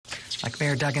Like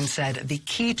Mayor Duggan said, the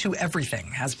key to everything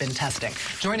has been testing.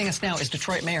 Joining us now is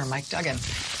Detroit Mayor Mike Duggan.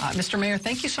 Mr. Mayor,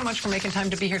 thank you so much for making time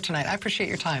to be here tonight. I appreciate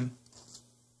your time.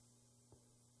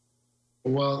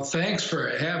 Well, thanks for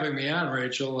having me on,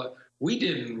 Rachel. We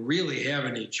didn't really have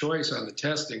any choice on the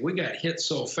testing. We got hit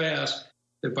so fast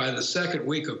that by the second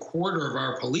week, a quarter of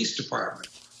our police department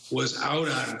was out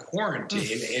on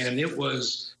quarantine, and it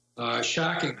was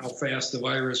shocking how fast the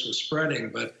virus was spreading.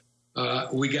 But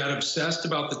we got obsessed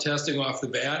about the testing off the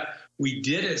bat. We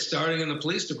did it starting in the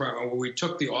police department, where we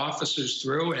took the officers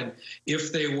through, and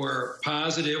if they were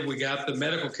positive, we got them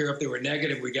medical care. If they were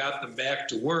negative, we got them back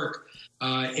to work.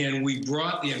 And we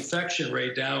brought the infection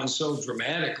rate down so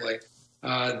dramatically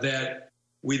that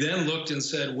we then looked and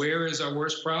said, where is our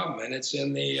worst problem? And it's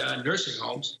in the nursing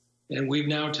homes. And we've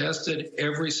now tested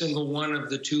every single one of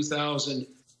the 2,000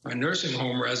 nursing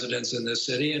home residents in this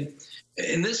city.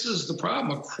 And this is the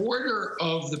problem. A quarter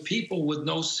of the people with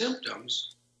no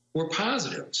symptoms were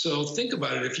positive. So think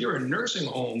about it. If you're a nursing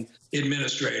home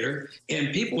administrator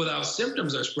and people without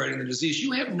symptoms are spreading the disease,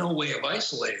 you have no way of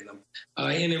isolating them.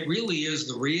 And it really is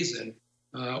the reason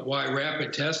why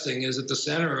rapid testing is at the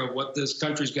center of what this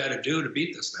country's got to do to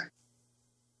beat this thing.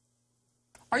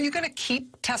 Are you going to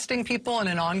keep testing people in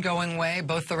an ongoing way,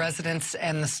 both the residents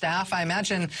and the staff? I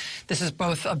imagine this is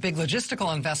both a big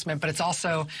logistical investment, but it's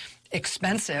also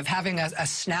expensive. Having a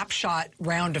snapshot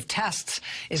round of tests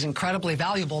is incredibly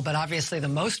valuable, but obviously the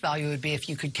most value would be if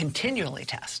you could continually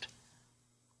test.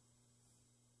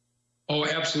 Oh,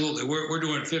 absolutely. We're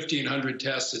doing 1,500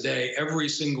 tests a day. Every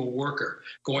single worker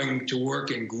going to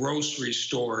work in grocery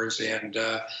stores and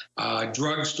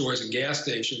drug stores and gas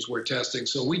stations we're testing.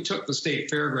 So we took the state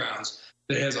fairgrounds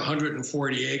that has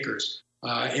 140 acres,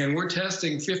 and we're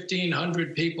testing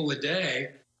 1,500 people a day,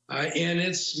 and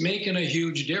it's making a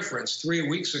huge difference. 3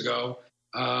 weeks ago,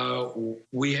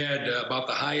 we had about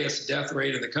the highest death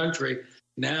rate in the country.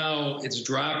 Now it's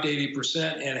dropped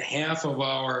 80%, and half of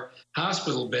our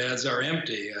hospital beds are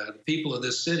empty. The people of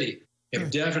this city have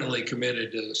definitely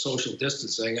committed to social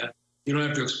distancing. You don't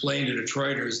have to explain to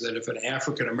Detroiters that if an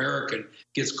African-American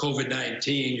gets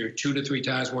COVID-19, you're 2 to 3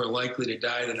 times more likely to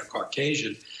die than a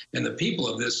Caucasian. And the people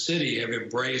of this city have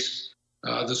embraced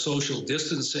the social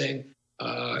distancing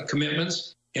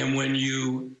commitments. And when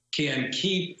you can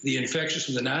keep the infectious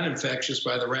from the non-infectious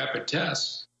by the rapid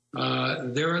tests,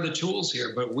 there are the tools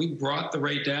here. But we brought the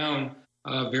rate down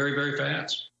very, very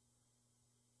fast.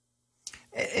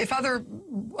 If other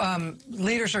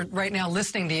leaders are right now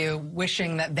listening to you,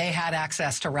 wishing that they had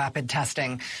access to rapid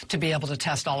testing to be able to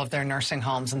test all of their nursing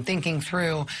homes and thinking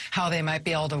through how they might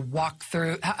be able to walk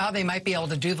through, how they might be able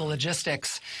to do the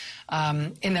logistics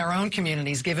in their own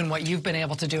communities, given what you've been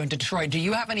able to do in Detroit, do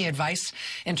you have any advice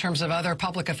in terms of other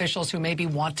public officials who may be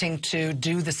wanting to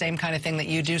do the same kind of thing that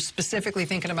you do, specifically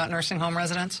thinking about nursing home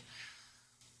residents?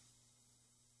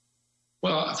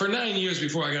 Well, for 9 years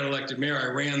before I got elected mayor, I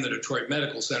ran the Detroit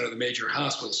Medical Center, the major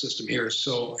hospital system here.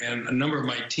 And a number of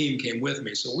my team came with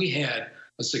me. So we had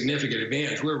a significant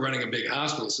advantage. We were running a big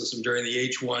hospital system during the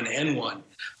H1N1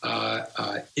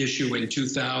 issue in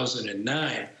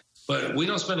 2009. But we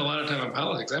don't spend a lot of time in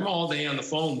politics. I'm all day on the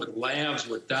phone with labs,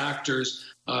 with doctors,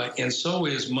 and so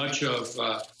is much of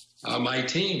my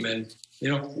team. And, you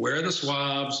know, where are the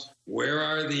swabs? Where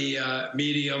are the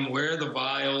medium? Where are the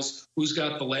vials? Who's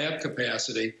got the lab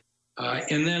capacity?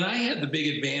 And then I had the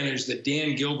big advantage that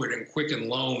Dan Gilbert and Quicken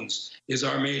Loans is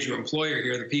our major employer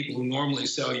here, the people who normally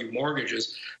sell you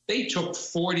mortgages. They took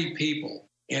 40 people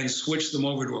and switched them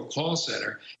over to a call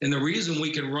center. And the reason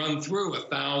we can run through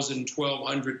 1,000,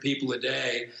 1,200 people a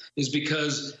day is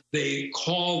because they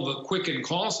call the Quicken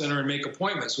call center and make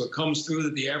appointments. So it comes through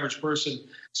that the average person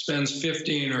spends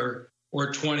 15 or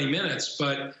 20 minutes.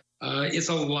 But it's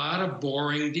a lot of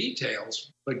boring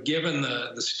details, but given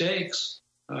the stakes,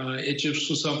 it just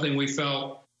was something we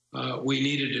felt we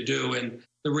needed to do. And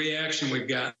the reaction we've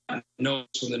gotten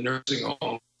notes from the nursing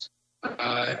homes,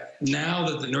 now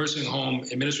that the nursing home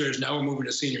administrators, now we're moving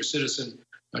to senior citizen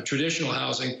traditional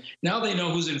housing, now they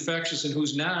know who's infectious and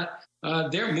who's not.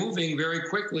 They're moving very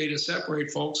quickly to separate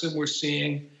folks, and we're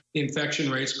seeing the infection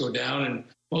rates go down. And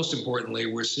most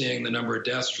importantly, we're seeing the number of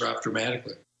deaths drop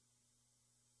dramatically.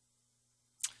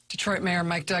 Detroit Mayor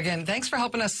Mike Duggan, thanks for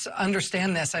helping us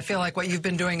understand this. I feel like what you've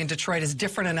been doing in Detroit is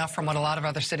different enough from what a lot of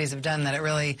other cities have done that it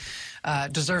really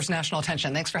deserves national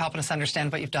attention. Thanks for helping us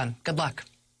understand what you've done. Good luck.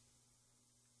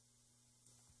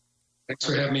 Thanks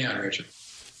for having me on, Richard.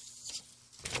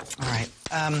 All right.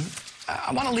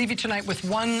 I want to leave you tonight with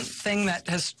one thing that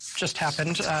has just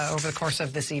happened over the course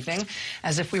of this evening,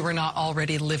 as if we were not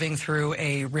already living through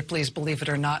a Ripley's Believe It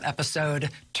or Not episode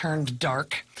turned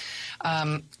dark.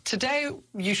 Today,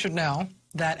 you should know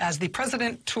that as the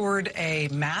president toured a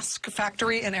mask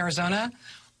factory in Arizona,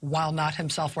 while not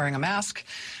himself wearing a mask,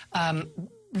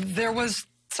 there was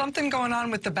something going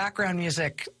on with the background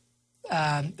music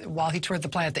while he toured the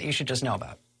plant that you should just know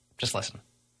about. Just listen.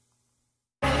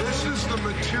 This is the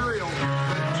material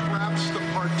that traps the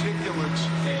particulates.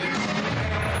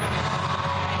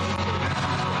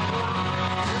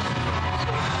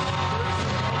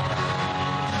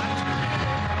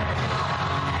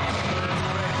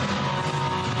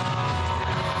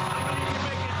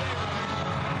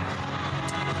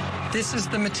 This is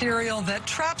the material that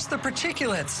traps the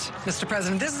particulates, Mr.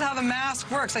 President. This is how the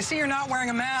mask works. I see you're not wearing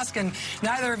a mask, and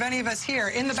neither of any of us here.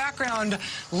 In the background,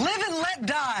 Live and Let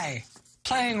Die,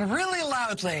 playing really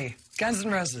loudly, Guns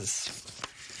N' Roses.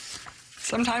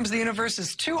 Sometimes the universe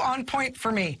is too on point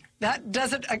for me. That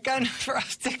does it again for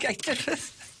us.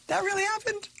 That really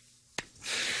happened?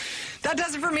 That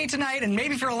does it for me tonight, and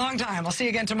maybe for a long time. I'll see you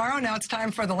again tomorrow. Now it's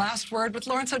time for The Last Word with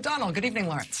Lawrence O'Donnell. Good evening,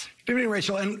 Lawrence. Good evening,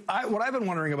 Rachel. And what I've been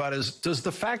wondering about is, does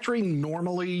the factory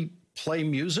normally play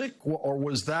music, or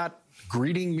was that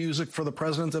greeting music for the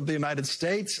President of the United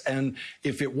States? And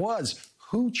if it was,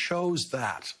 who chose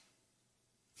that?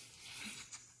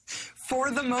 For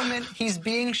the moment, he's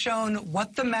being shown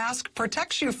what the mask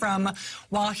protects you from,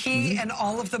 while he and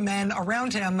all of the men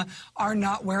around him are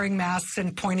not wearing masks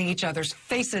and pointing each other's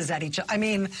faces at each other. I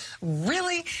mean,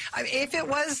 really? If it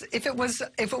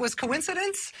was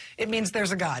coincidence, it means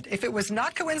there's a God. If it was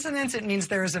not coincidence, it means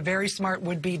there is a very smart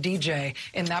would-be DJ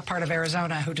in that part of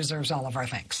Arizona who deserves all of our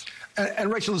thanks.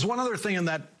 And Rachel, there's one other thing in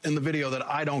the video that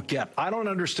I don't get. I don't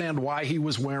understand why he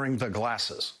was wearing the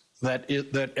glasses that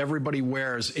everybody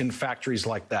wears in factories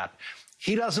like that.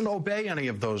 He doesn't obey any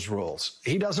of those rules.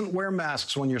 He doesn't wear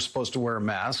masks when you're supposed to wear a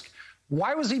mask.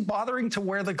 Why was he bothering to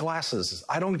wear the glasses?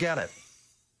 I don't get it.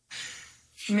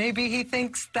 Maybe he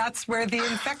thinks that's where the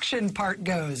infection part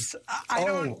goes. I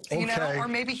don't, you know, or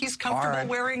maybe he's comfortable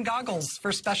wearing goggles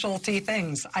for specialty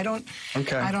things. I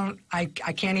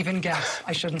can't even guess.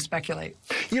 I shouldn't speculate.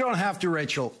 You don't have to,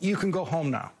 Rachel. You can go home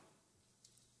now.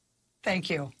 Thank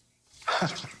you.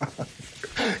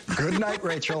 Good night,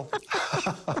 Rachel.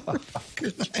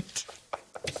 Good night.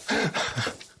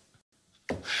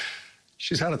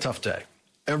 She's had a tough day.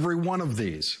 Every one of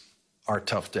these are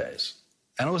tough days.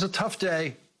 And it was a tough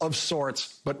day of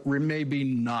sorts, but maybe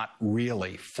not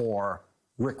really for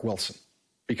Rick Wilson.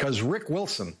 Because Rick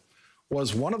Wilson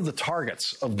was one of the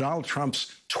targets of Donald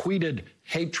Trump's tweeted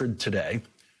hatred today.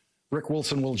 Rick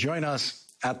Wilson will join us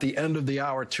at the end of the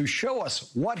hour to show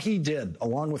us what he did,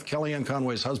 along with Kellyanne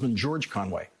Conway's husband, George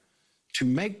Conway, to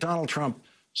make Donald Trump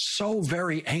so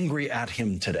very angry at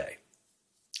him today.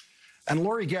 And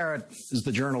Lori Garrett is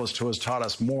the journalist who has taught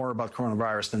us more about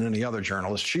coronavirus than any other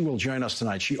journalist. She will join us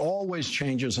tonight. She always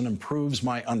changes and improves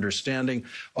my understanding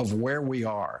of where we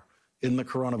are in the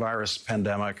coronavirus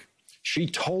pandemic. She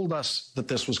told us that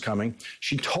this was coming.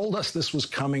 She told us this was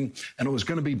coming and it was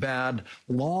going to be bad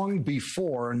long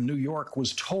before New York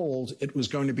was told it was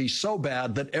going to be so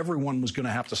bad that everyone was going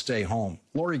to have to stay home.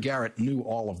 Lori Garrett knew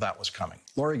all of that was coming.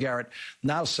 Lori Garrett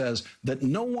now says that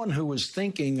no one who is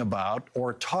thinking about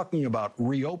or talking about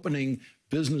reopening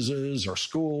businesses or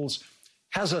schools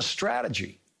has a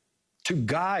strategy to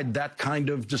guide that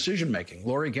kind of decision making.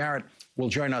 Lori Garrett will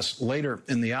join us later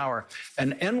in the hour.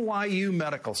 An NYU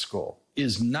medical school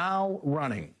is now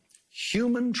running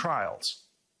human trials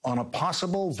on a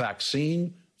possible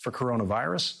vaccine for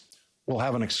coronavirus. We'll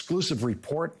have an exclusive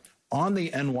report on the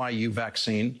NYU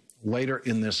vaccine later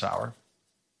in this hour.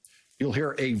 You'll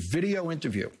hear a video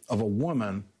interview of a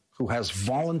woman who has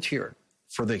volunteered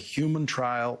for the human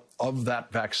trial of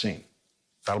that vaccine.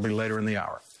 That'll be later in the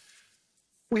hour.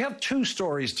 We have two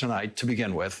stories tonight to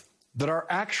begin with that are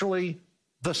actually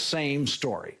the same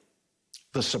story: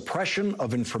 the suppression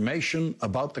of information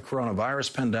about the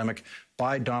coronavirus pandemic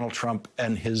by Donald Trump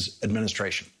and his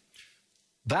administration.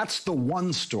 That's the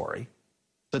one story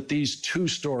that these two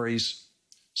stories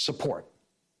support.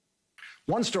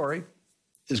 One story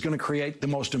is going to create the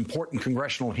most important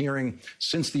congressional hearing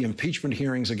since the impeachment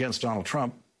hearings against Donald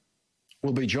Trump.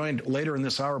 We'll be joined later in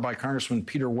this hour by Congressman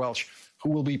Peter Welch, who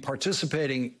will be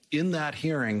participating in that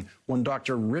hearing when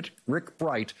Dr. Rick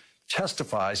Bright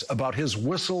testifies about his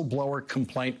whistleblower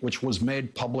complaint, which was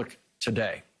made public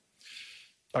today.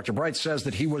 Dr. Bright says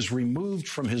that he was removed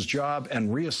from his job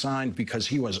and reassigned because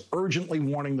he was urgently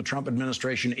warning the Trump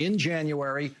administration in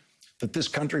January that this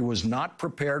country was not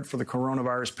prepared for the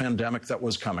coronavirus pandemic that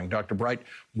was coming. Dr. Bright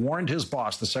warned his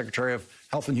boss, the Secretary of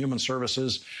Health and Human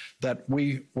Services, that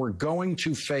we were going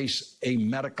to face a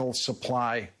medical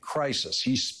supply crisis.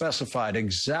 He specified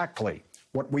exactly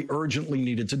what we urgently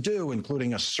needed to do,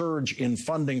 including a surge in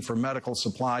funding for medical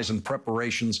supplies and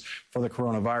preparations for the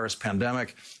coronavirus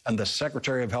pandemic. And the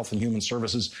Secretary of Health and Human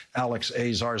Services, Alex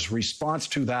Azar's response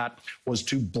to that was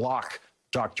to block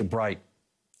Dr. Bright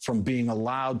from being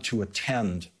allowed to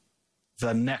attend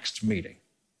the next meeting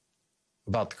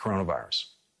about the coronavirus.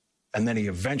 And then he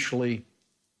eventually,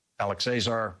 Alex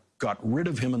Azar, got rid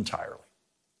of him entirely.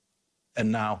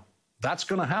 And now that's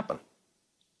going to happen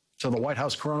to the White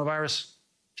House Coronavirus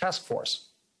Task Force.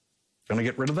 Going to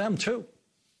get rid of them, too.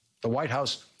 The White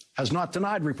House has not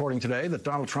denied reporting today that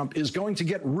Donald Trump is going to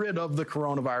get rid of the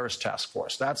Coronavirus Task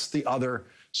Force. That's the other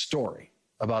story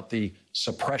about the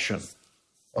suppression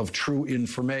of true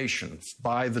information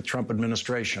by the Trump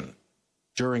administration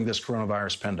during this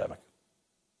coronavirus pandemic.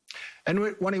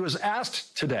 And when he was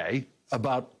asked today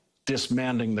about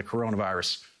dismantling the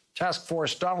coronavirus task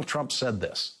force, Donald Trump said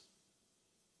this.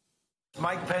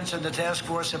 Mike Pence and the task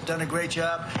force have done a great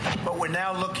job, but we're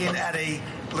now looking at a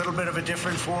little bit of a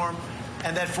different form,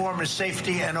 and that form is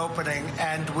safety and opening,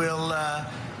 and we'll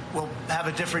have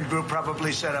a different group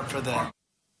probably set up for that.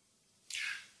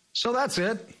 So that's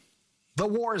it. The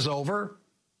war is over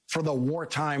for the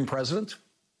wartime president,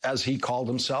 as he called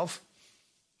himself.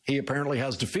 He apparently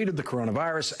has defeated the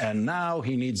coronavirus, and now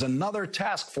he needs another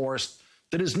task force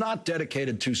that is not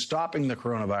dedicated to stopping the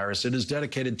coronavirus. It is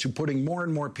dedicated to putting more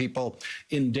and more people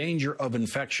in danger of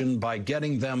infection by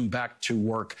getting them back to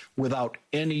work without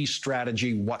any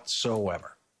strategy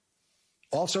whatsoever.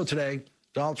 Also today,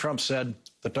 Donald Trump said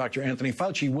that Dr. Anthony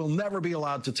Fauci will never be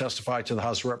allowed to testify to the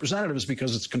House of Representatives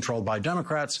because it's controlled by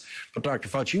Democrats, but Dr.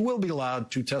 Fauci will be allowed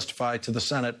to testify to the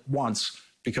Senate once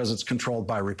because it's controlled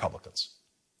by Republicans.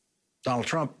 Donald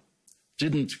Trump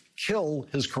didn't kill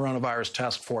his coronavirus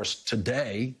task force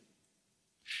today.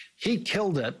 He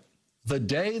killed it the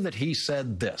day that he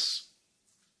said this.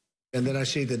 And then I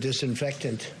see the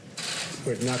disinfectant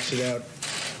where it knocks it out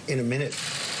in a minute,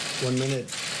 1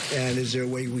 minute. And is there a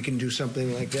way we can do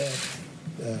something like that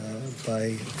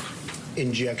by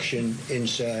injection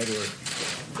inside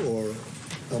or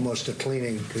almost a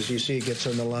cleaning? Because you see it gets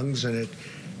on the lungs and it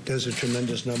does a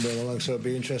tremendous number of the lungs. So it'd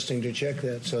be interesting to check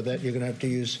that. So that you're going to have to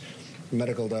use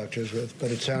medical doctors with.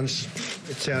 But it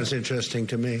sounds interesting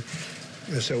to me.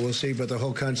 So we'll see. But the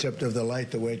whole concept of the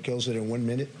light, the way it kills it in 1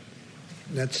 minute,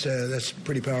 that's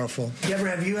pretty powerful.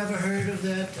 Have you ever heard of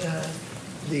that?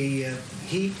 The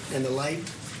heat and the light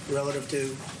relative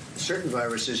to certain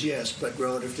viruses, yes, but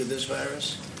relative to this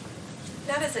virus?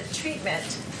 Not as a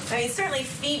treatment. I mean, certainly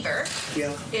fever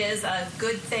is a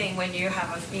good thing when you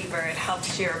have a fever. It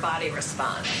helps your body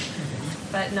respond.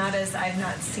 But not as, I've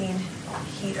not seen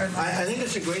heat or light. I think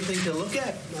it's a great thing to look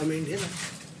at. I mean,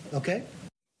 okay.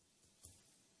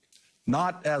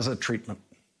 Not as a treatment.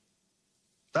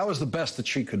 That was the best that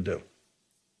she could do.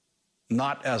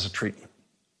 Not as a treatment.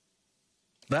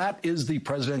 That is the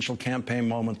presidential campaign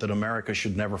moment that America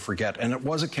should never forget. And it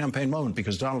was a campaign moment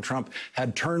because Donald Trump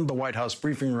had turned the White House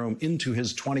briefing room into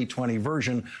his 2020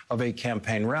 version of a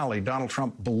campaign rally. Donald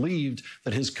Trump believed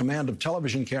that his command of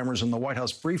television cameras in the White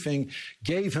House briefing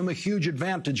gave him a huge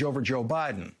advantage over Joe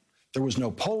Biden. There was no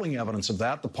polling evidence of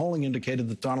that. The polling indicated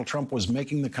that Donald Trump was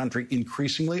making the country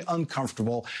increasingly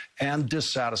uncomfortable and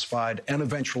dissatisfied and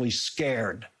eventually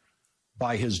scared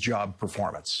by his job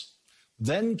performance.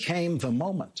 Then came the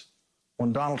moment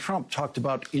when Donald Trump talked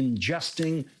about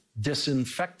ingesting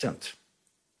disinfectant.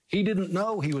 He didn't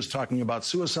know he was talking about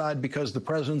suicide because the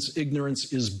president's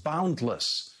ignorance is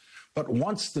boundless. But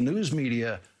once the news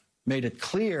media made it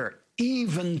clear,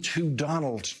 even to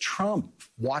Donald Trump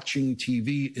watching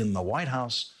TV in the White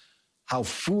House, how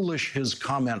foolish his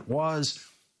comment was,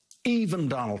 even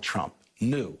Donald Trump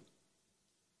knew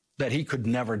that he could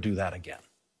never do that again.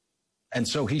 And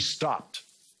so he stopped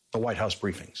the White House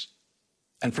briefings.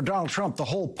 And for Donald Trump, the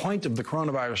whole point of the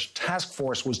coronavirus task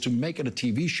force was to make it a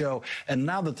TV show. And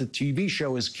now that the TV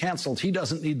show is canceled, he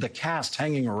doesn't need the cast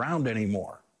hanging around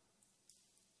anymore.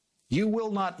 You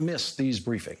will not miss these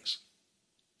briefings.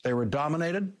 They were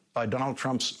dominated by Donald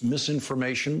Trump's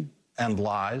misinformation and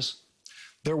lies.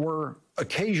 There were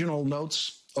occasional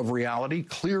notes of reality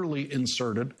clearly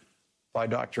inserted by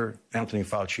Dr. Anthony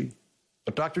Fauci.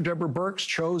 But Dr. Deborah Birx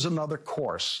chose another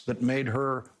course that made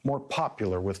her more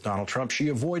popular with Donald Trump. She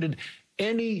avoided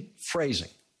any phrasing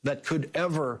that could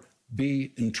ever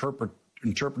be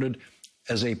interpreted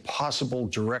as a possible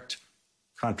direct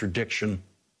contradiction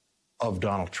of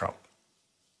Donald Trump.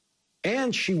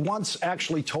 And she once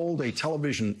actually told a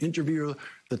television interviewer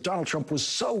that Donald Trump was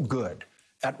so good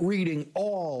at reading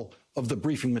all of the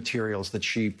briefing materials that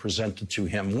she presented to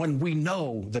him, when we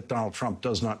know that Donald Trump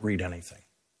does not read anything.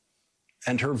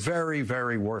 And her very,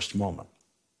 very worst moment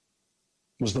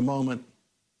was the moment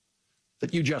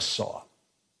that you just saw,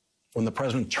 when the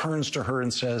president turns to her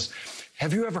and says,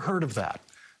 "Have you ever heard of that?"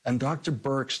 And Dr.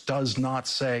 Birx does not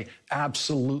say,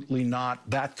 "Absolutely not.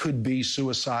 That could be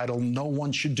suicidal. No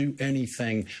one should do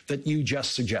anything that you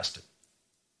just suggested."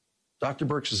 Dr.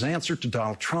 Birx's answer to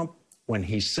Donald Trump when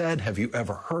he said, "Have you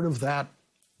ever heard of that?"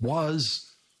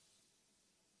 was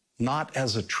not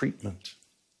as a treatment.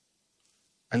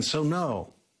 And so,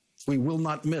 no, we will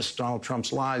not miss Donald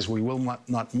Trump's lies. We will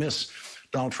not miss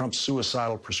Donald Trump's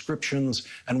suicidal prescriptions,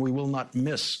 and we will not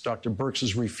miss Dr.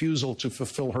 Birx's refusal to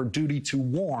fulfill her duty to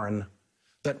warn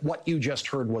that what you just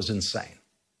heard was insane.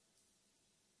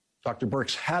 Dr.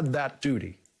 Birx had that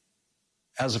duty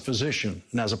as a physician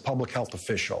and as a public health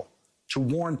official to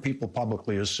warn people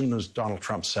publicly as soon as Donald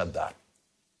Trump said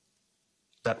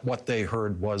that what they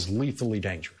heard was lethally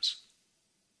dangerous.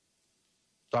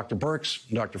 Dr. Birx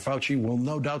and Dr. Fauci will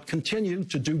no doubt continue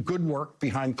to do good work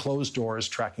behind closed doors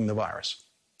tracking the virus.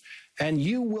 And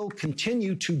you will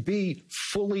continue to be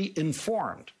fully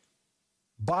informed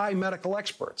by medical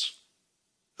experts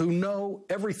who know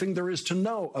everything there is to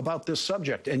know about this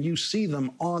subject, and you see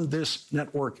them on this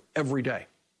network every day.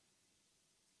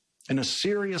 In a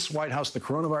serious White House, the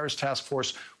Coronavirus Task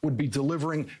Force would be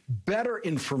delivering better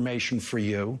information for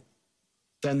you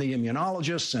than the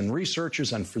immunologists and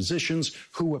researchers and physicians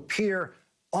who appear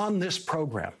on this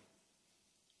program.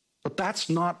 But that's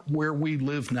not where we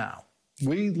live now.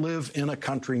 We live in a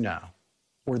country now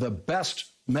where the best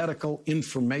medical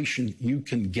information you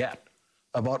can get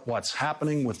about what's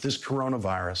happening with this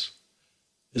coronavirus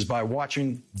is by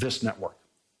watching this network.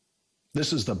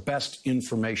 This is the best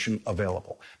information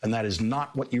available, and that is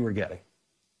not what you were getting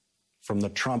from the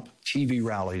Trump TV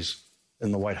rallies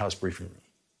in the White House briefing room.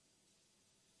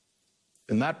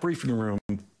 In that briefing room,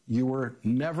 you were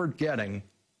never getting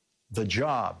the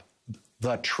job,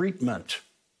 the treatment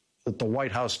that the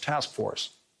White House task force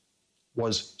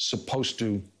was supposed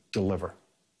to deliver.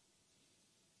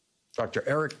 Dr.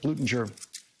 Eric Blutinger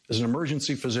is an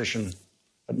emergency physician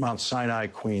at Mount Sinai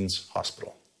Queens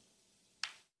Hospital.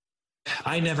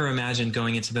 I never imagined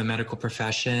going into the medical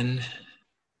profession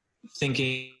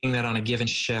thinking that on a given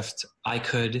shift, I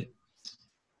could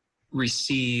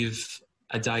receive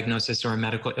a diagnosis or a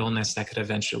medical illness that could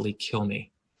eventually kill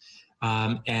me,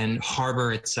 and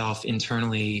harbor itself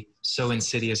internally so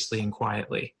insidiously and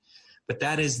quietly. But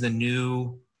that is the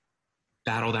new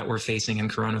battle that we're facing in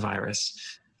coronavirus.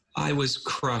 I was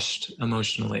crushed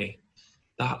emotionally.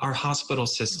 Our hospital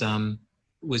system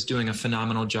was doing a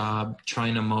phenomenal job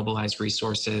trying to mobilize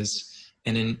resources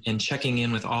and checking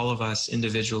in with all of us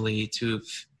individually to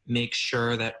make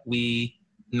sure that we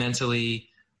mentally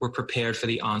were prepared for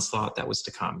the onslaught that was to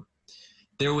come.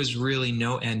 There was really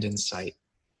no end in sight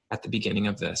at the beginning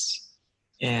of this.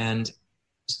 And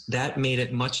that made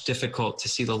it much difficult to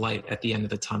see the light at the end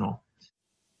of the tunnel.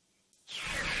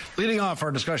 Leading off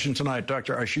our discussion tonight,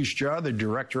 Dr. Ashish Jha, the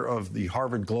director of the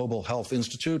Harvard Global Health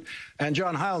Institute, and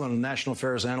John Hyland, a national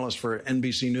affairs analyst for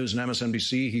NBC News and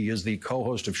MSNBC. He is the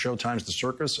co-host of Showtime's The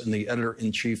Circus and the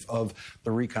editor-in-chief of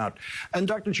The Recount. And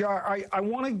Dr. Jha, I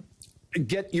want to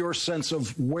get your sense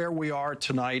of where we are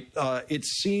tonight. It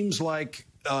seems like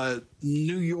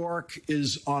New York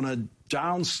is on a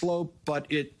downslope, but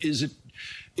is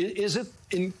it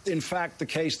in fact the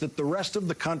case that the rest of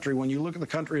the country, when you look at the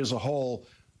country as a whole,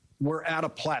 we're at a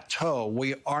plateau?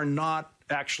 We are not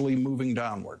actually moving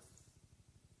downward.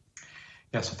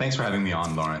 Yeah, so thanks for having me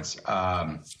on, Lawrence.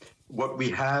 What we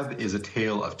have is a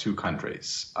tale of two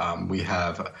countries. We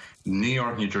have New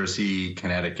York, New Jersey,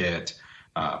 Connecticut,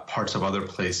 parts of other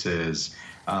places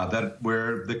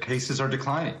where the cases are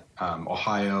declining.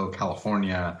 Ohio,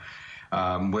 California,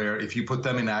 where if you put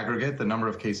them in aggregate, the number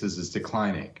of cases is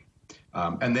declining.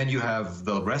 And then you have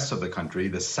the rest of the country,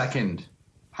 the second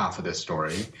half of this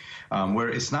story, where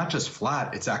it's not just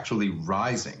flat, it's actually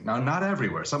rising. Now, not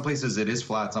everywhere. Some places it is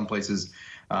flat, some places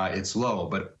it's low,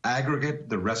 but aggregate,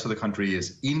 the rest of the country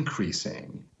is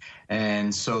increasing.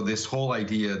 And so this whole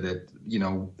idea that,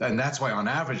 and that's why on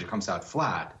average it comes out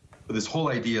flat, but this whole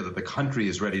idea that the country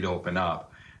is ready to open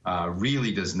up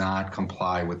really does not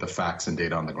comply with the facts and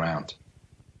data on the ground.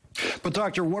 But,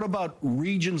 Doctor, what about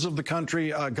regions of the country?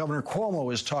 Governor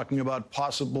Cuomo is talking about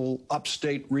possible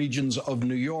upstate regions of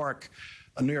New York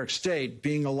State,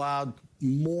 being allowed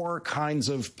more kinds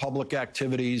of public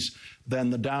activities than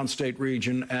the downstate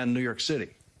region and New York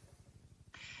City.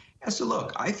 So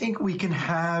look, I think we can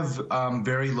have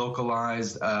very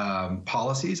localized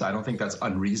policies. I don't think that's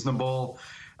unreasonable.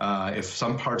 If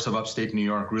some parts of upstate New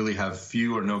York really have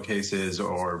few or no cases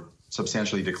or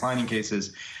substantially declining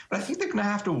cases, but I think they're going to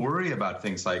have to worry about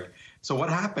things like, so what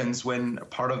happens when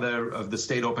part of the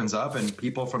state opens up and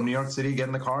people from New York City get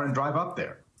in the car and drive up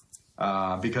there?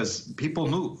 Because people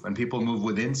move, and people move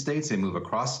within states, they move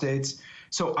across states.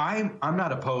 So I'm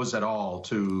not opposed at all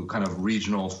to kind of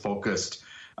regional focused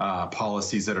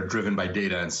policies that are driven by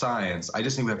data and science. I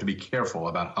just think we have to be careful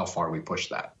about how far we push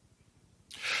that.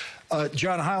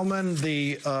 John Heilman,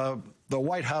 the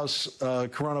White House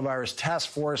coronavirus task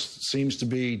force seems to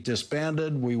be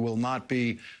disbanded. We will not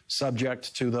be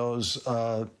subject to those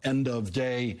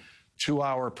end-of-day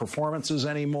 2-hour performances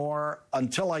anymore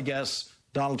until, I guess,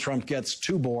 Donald Trump gets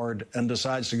too bored and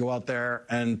decides to go out there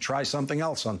and try something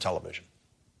else on television.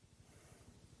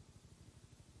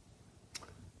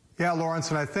 Yeah, Lawrence,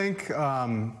 and I think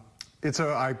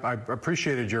I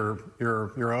appreciated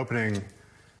your opening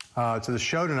to the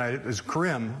show tonight. It was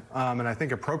grim, and I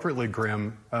think appropriately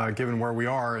grim, given where we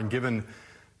are and given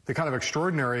the kind of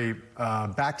extraordinary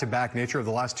back-to-back nature of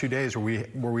the last 2 days,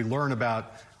 where we learn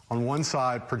about, on one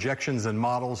side, projections and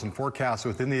models and forecasts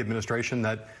within the administration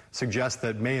that suggest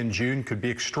that May and June could be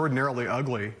extraordinarily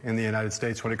ugly in the United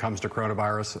States when it comes to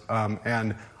coronavirus,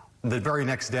 and the very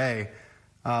next day,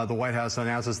 the White House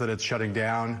announces that it's shutting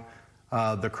down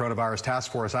the coronavirus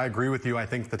task force. I agree with you. I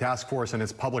think the task force and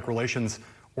its public relations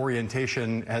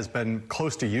orientation has been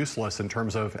close to useless in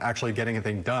terms of actually getting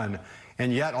anything done.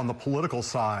 And yet, on the political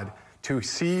side, to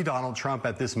see Donald Trump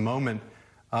at this moment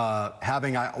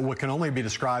having what can only be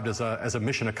described as a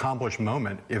mission accomplished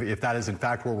moment, if that is in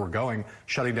fact where we're going,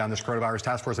 shutting down this coronavirus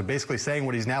task force and basically saying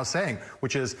what he's now saying,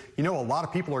 which is, you know, a lot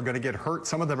of people are going to get hurt.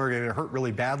 Some of them are going to get hurt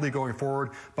really badly going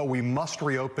forward, but we must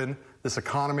reopen this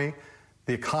economy.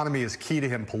 The economy is key to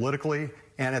him politically.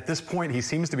 And at this point, he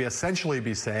seems to be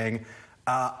essentially saying,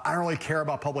 I don't really care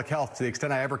about public health to the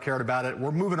extent I ever cared about it.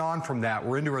 We're moving on from that.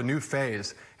 We're into a new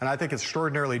phase. And I think it's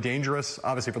extraordinarily dangerous,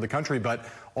 obviously, for the country, but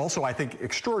also I think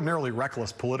extraordinarily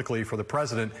reckless politically for the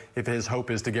president if his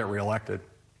hope is to get reelected.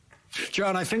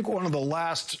 John, I think one of the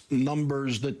last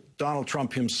numbers that Donald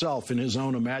Trump himself, in his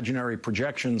own imaginary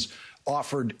projections,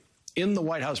 offered in the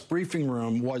White House briefing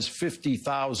room was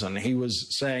 50,000. He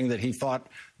was saying that he thought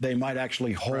they might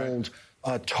actually hold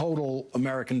total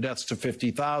American deaths to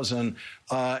 50,000.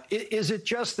 Is it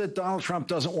just that Donald Trump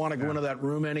doesn't want to go into that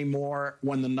room anymore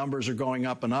when the numbers are going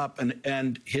up and up,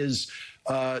 and his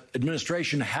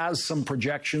administration has some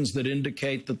projections that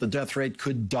indicate that the death rate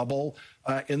could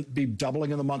be doubling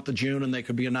in the month of June, and they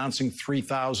could be announcing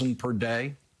 3,000 per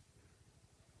day?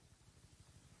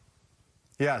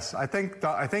 Yes, I think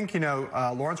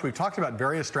Lawrence, we've talked about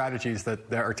various strategies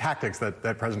or tactics that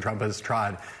President Trump has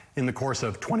tried in the course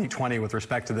of 2020 with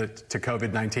respect to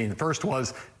COVID-19. The first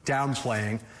was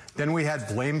downplaying. Then we had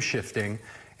blame shifting.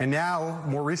 And now,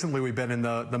 more recently, we've been in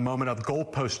the moment of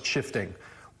goalpost shifting,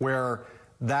 where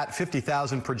that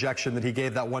 50,000 projection that he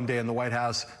gave that one day in the White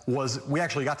House we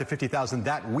actually got to 50,000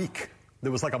 that week.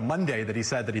 There was like a Monday that he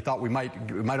said that he thought it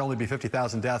might only be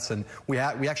 50,000 deaths, and we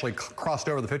actually crossed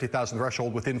over the 50,000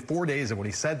 threshold within 4 days of when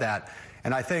he said that.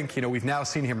 And I think, we've now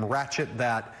seen him ratchet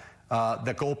that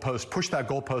goalpost, push that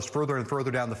goalpost further and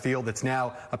further down the field. It's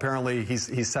now apparently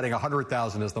he's setting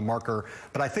 100,000 as the marker.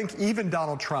 But I think even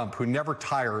Donald Trump, who never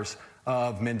tires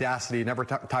of mendacity, never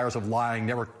tires of lying,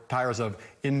 never tires of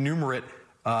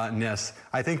innumerateness,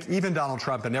 I think even Donald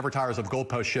Trump, and never tires of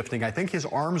goalpost shifting, I think his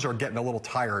arms are getting a little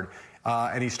tired.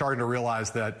 And he's starting to realize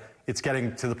that it's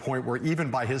getting to the point where even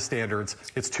by his standards,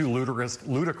 it's too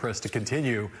ludicrous to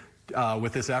continue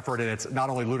with this effort. And it's not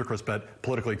only ludicrous, but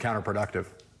politically counterproductive.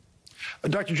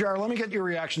 Dr. Jarrett, let me get your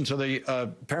reaction to the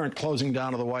apparent closing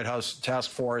down of the White House task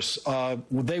force.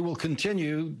 They will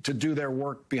continue to do their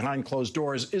work behind closed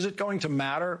doors. Is it going to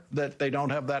matter that they don't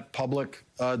have that public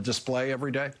display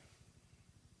every day?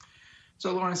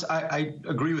 So, Lawrence, I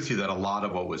agree with you that a lot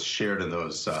of what was shared in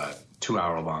those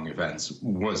 2-hour-long events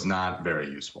was not very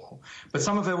useful. But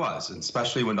some of it was, and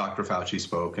especially when Dr. Fauci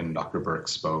spoke and Dr. Birx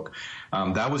spoke.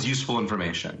 That was useful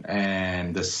information.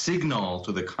 And the signal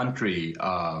to the country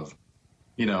of,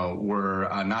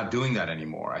 we're not doing that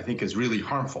anymore, I think is really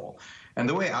harmful. And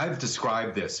the way I've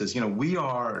described this is, we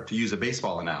are, to use a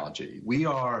baseball analogy, we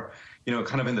are,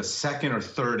 kind of in the second or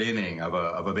third inning of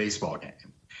a baseball game.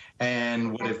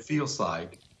 And what it feels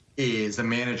like is the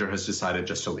manager has decided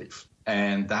just to leave.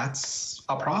 And that's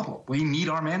a problem. We need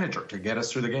our manager to get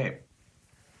us through the game.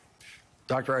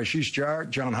 Dr. Ashish Jha,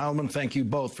 John Heilman, thank you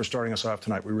both for starting us off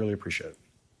tonight. We really appreciate it.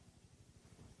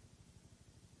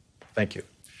 Thank you.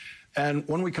 And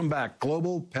when we come back,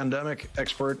 global pandemic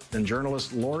expert and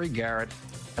journalist Lori Garrett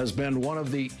has been one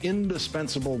of the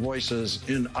indispensable voices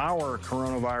in our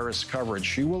coronavirus coverage.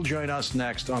 She will join us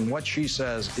next on what she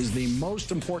says is the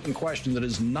most important question that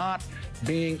is not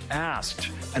being asked,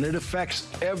 and it affects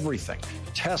everything: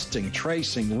 testing,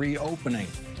 tracing, reopening.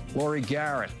 Lori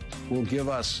Garrett will give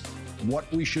us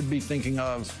what we should be thinking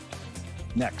of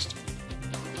next.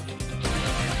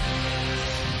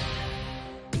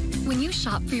 When you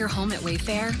shop for your home at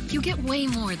Wayfair, you get way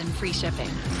more than free shipping.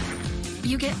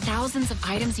 You get thousands of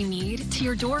items you need to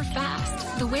your door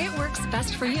fast, the way it works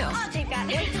best for you. I'll take that.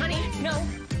 Wait, honey, no.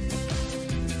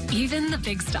 Even the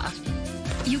big stuff.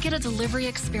 You get a delivery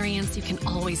experience you can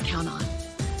always count on.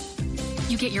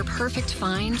 You get your perfect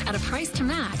find at a price to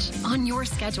match on your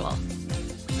schedule.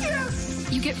 Yes!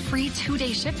 You get free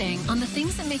 2-day shipping on the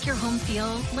things that make your home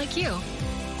feel like you.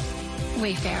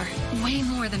 Wayfair, way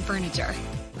more than furniture.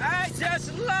 I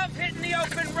just love hitting the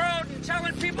open road and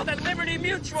telling people that Liberty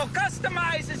Mutual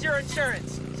customizes your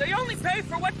insurance, so you only pay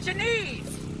for what you need.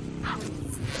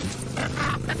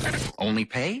 Only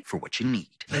pay for what you need.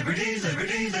 Liberty,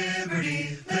 liberty,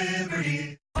 liberty,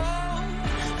 liberty.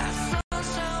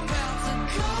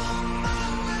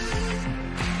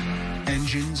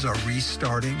 Engines are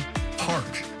restarting.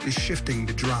 Park is shifting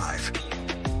to drive.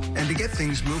 And to get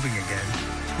things moving again,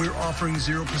 we're offering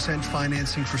 0%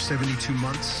 financing for 72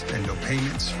 months and no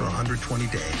payments for 120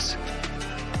 days.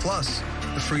 Plus,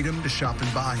 the freedom to shop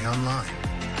and buy online.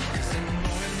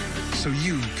 So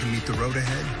you can meet the road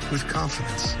ahead with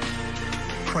confidence.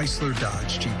 Chrysler,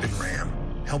 Dodge, Jeep, and Ram,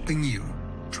 helping you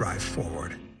drive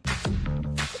forward.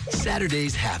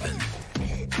 Saturdays happen.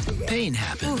 Pain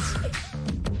happens.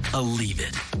 Aleve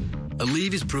it.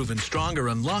 Aleve is proven stronger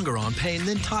and longer on pain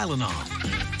than Tylenol.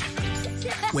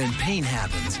 When pain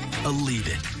happens, Aleve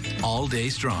it. All day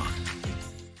strong.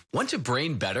 Want your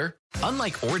brain better?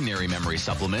 Unlike ordinary memory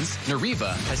supplements,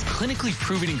 Nariva has clinically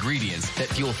proven ingredients that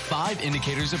fuel 5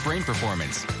 indicators of brain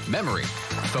performance: memory,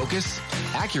 focus,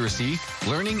 accuracy,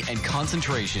 learning, and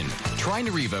concentration. Try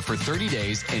Nariva for 30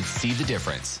 days and see the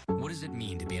difference. What does it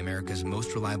mean to be America's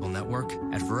most reliable network?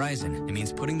 At Verizon, it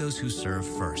means putting those who serve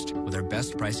first with our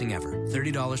best pricing ever.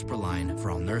 $30 per line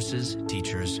for all nurses,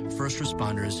 teachers, first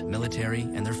responders, military,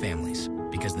 and their families.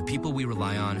 Because the people we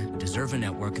rely on deserve a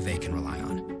network they can rely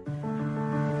on.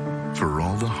 For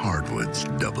all the hardwoods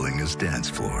doubling as dance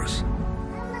floors,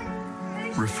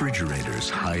 refrigerators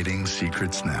hiding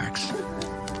secret snacks,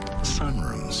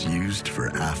 sunrooms used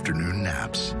for afternoon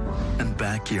naps, and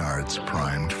backyards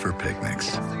primed for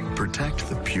picnics. Protect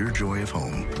the pure joy of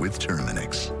home with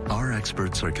Terminix. Our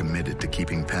experts are committed to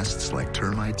keeping pests like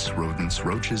termites, rodents,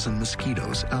 roaches, and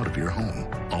mosquitoes out of your home.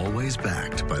 Always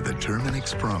backed by the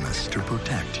Terminix promise to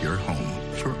protect your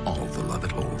home for all the love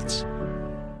it holds.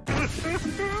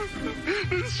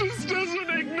 This just doesn't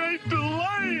ignite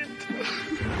delight.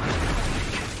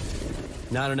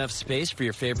 Not enough space for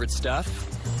your favorite stuff?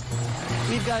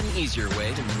 We've got an easier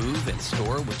way to move and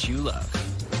store what you love.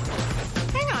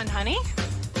 Hang on, honey.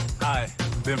 Hi,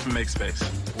 Ben from MakeSpace.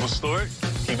 We'll store it,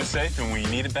 keep it safe, and when you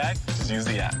need it back, just use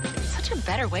the app. Such a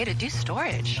better way to do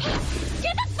storage.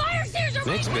 Get the fire stairs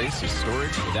away! MakeSpace is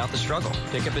storage without the struggle.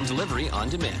 Pickup and delivery on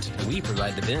demand. We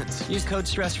provide the bins. Use code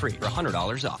STRESSFREE for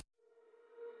 $100 off.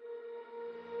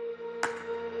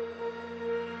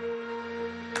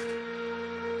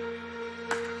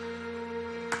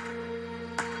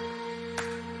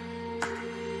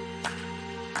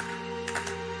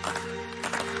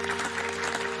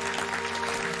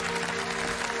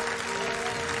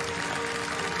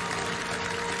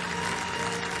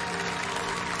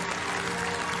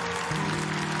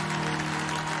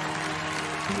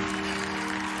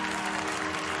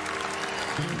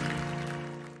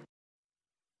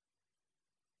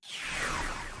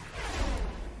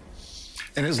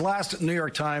 In his last New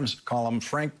York Times column,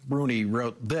 Frank Bruni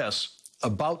wrote this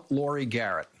about Lori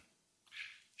Garrett.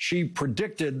 She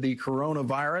predicted the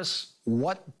coronavirus.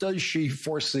 What does she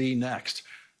foresee next?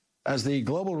 As the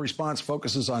global response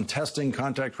focuses on testing,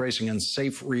 contact tracing, and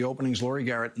safe reopenings, Lori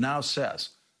Garrett now says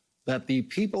that the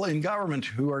people in government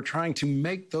who are trying to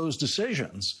make those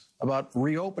decisions about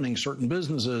reopening certain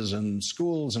businesses and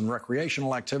schools and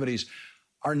recreational activities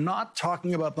are not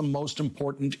talking about the most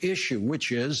important issue,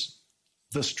 which is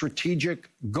the strategic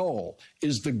goal.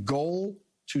 Is the goal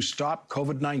to stop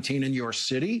COVID-19 in your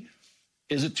city?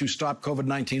 Is it to stop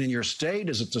COVID-19 in your state?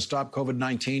 Is it to stop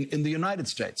COVID-19 in the United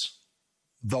States?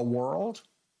 The world?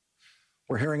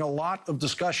 We're hearing a lot of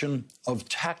discussion of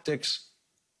tactics,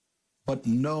 but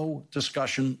no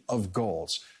discussion of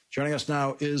goals. Joining us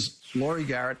now is Laurie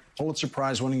Garrett, Pulitzer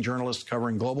Prize-winning journalist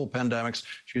covering global pandemics.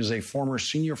 She is a former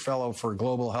senior fellow for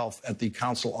global health at the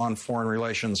Council on Foreign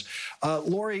Relations.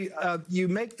 Laurie, you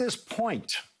make this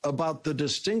point about the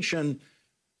distinction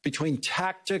between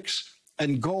tactics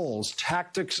and goals,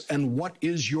 tactics and what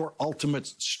is your ultimate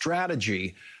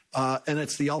strategy, and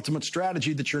it's the ultimate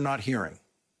strategy that you're not hearing.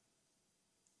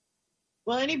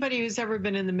 Well, anybody who's ever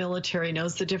been in the military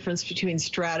knows the difference between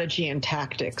strategy and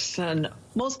tactics. And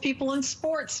most people in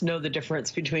sports know the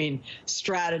difference between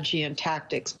strategy and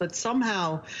tactics. But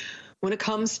somehow, when it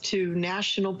comes to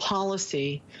national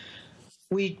policy,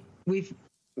 we've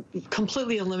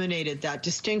completely eliminated that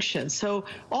distinction. So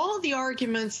all of the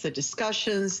arguments, the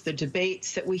discussions, the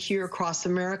debates that we hear across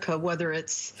America, whether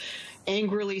it's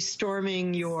angrily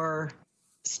storming your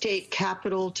state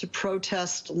capitol to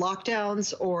protest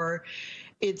lockdowns or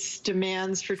its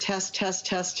demands for test.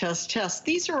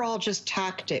 These are all just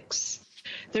tactics.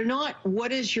 They're not,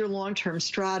 what is your long-term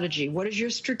strategy? What is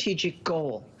your strategic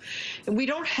goal? And we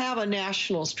don't have a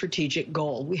national strategic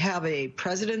goal. We have a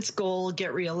president's goal,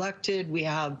 get reelected. We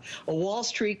have a Wall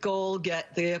Street goal,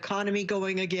 get the economy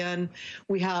going again.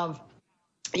 We have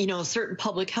certain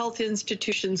public health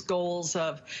institutions' goals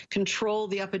of control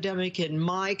the epidemic in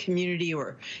my community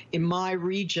or in my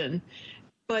region.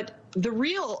 But the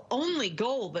real only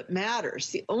goal that matters,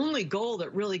 the only goal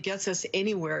that really gets us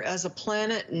anywhere as a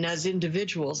planet and as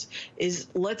individuals is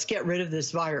let's get rid of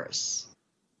this virus.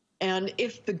 And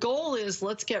if the goal is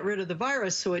let's get rid of the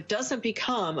virus so it doesn't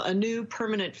become a new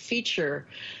permanent feature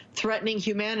threatening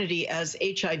humanity as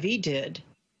HIV did,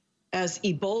 as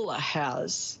Ebola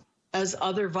has, as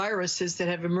other viruses that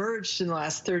have emerged in the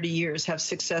last 30 years have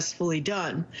successfully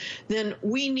done, then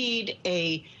we need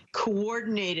a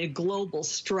coordinated global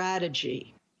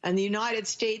strategy. And the United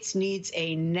States needs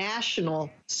a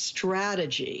national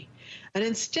strategy. And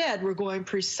instead, we're going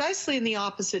precisely in the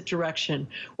opposite direction,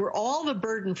 where all the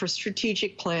burden for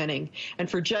strategic planning and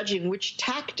for judging which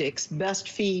tactics best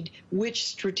feed which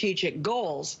strategic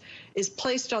goals is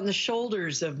placed on the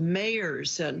shoulders of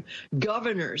mayors and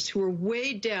governors who are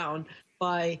weighed down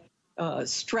by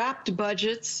strapped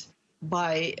budgets,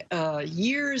 by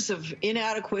years of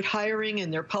inadequate hiring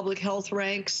in their public health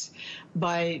ranks,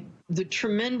 by the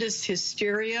tremendous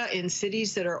hysteria in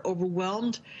cities that are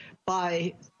overwhelmed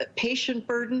by patient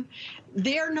burden.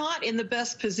 They're not in the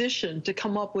best position to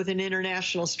come up with an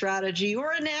international strategy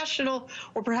or a national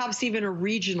or perhaps even a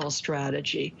regional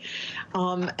strategy.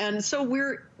 And so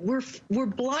we're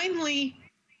blindly,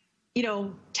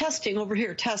 testing over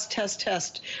here,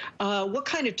 test. What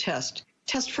kind of test?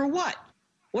 Test for what?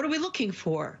 What are we looking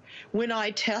for? When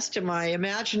I test, am I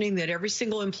imagining that every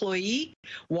single employee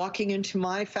walking into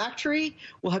my factory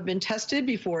will have been tested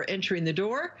before entering the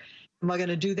door? Am I going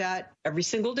to do that every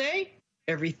single day,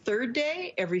 every third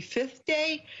day, every fifth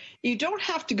day? You don't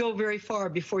have to go very far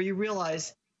before you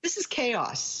realize this is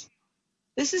chaos.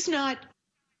 This is not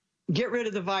get rid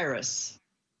of the virus.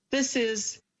 This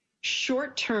is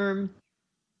short-term,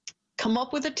 come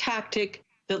up with a tactic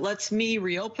that lets me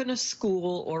reopen a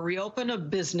school or reopen a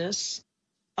business,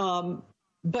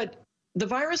 but the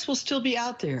virus will still be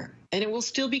out there, and it will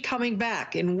still be coming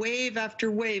back in wave after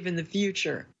wave in the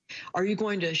future. Are you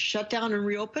going to shut down and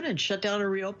reopen and shut down and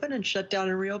reopen and shut down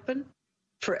and reopen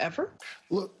forever?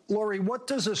 Look, Laurie, what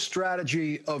does a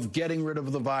strategy of getting rid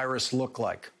of the virus look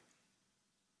like?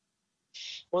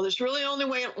 Well, there's really only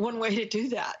one way to do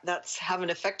that. That's have an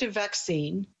effective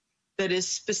vaccine that is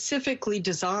specifically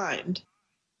designed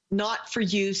not for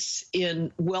use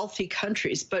in wealthy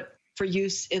countries, but for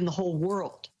use in the whole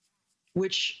world,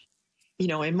 which,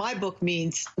 in my book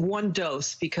means one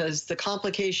dose, because the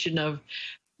complication of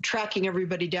tracking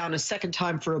everybody down a second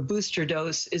time for a booster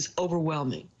dose is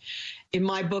overwhelming. In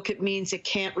my book, it means it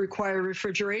can't require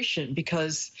refrigeration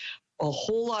because a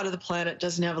whole lot of the planet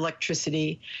doesn't have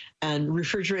electricity and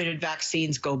refrigerated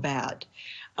vaccines go bad.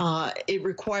 It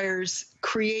requires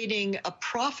creating a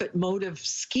profit motive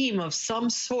scheme of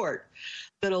some sort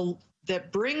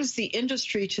that brings the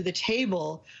industry to the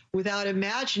table without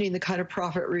imagining the kind of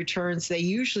profit returns they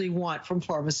usually want from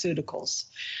pharmaceuticals.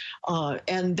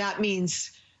 And that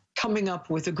means coming up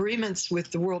with agreements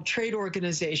with the World Trade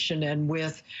Organization and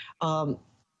with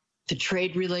the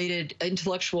trade-related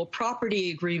intellectual property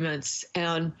agreements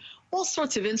and all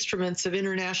sorts of instruments of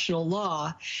international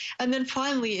law. And then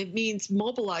finally, it means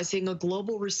mobilizing a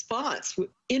global response,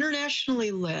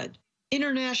 internationally led,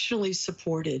 internationally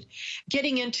supported,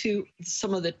 getting into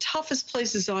some of the toughest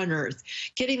places on earth,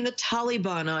 getting the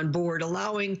Taliban on board,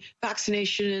 allowing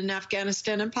vaccination in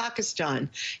Afghanistan and Pakistan,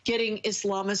 getting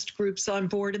Islamist groups on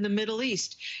board in the Middle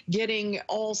East, getting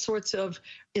all sorts of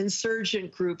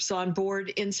insurgent groups on board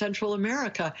in Central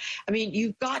America. I mean,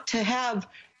 you've got to have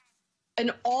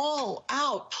an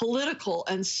all-out political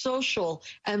and social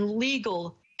and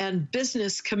legal and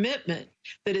business commitment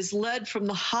that is led from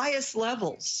the highest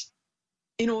levels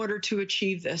in order to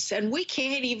achieve this. And we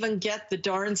can't even get the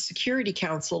darn Security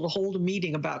Council to hold a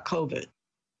meeting about COVID.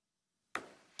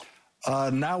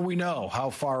 Now we know how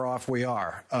far off we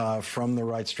are from the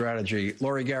right strategy.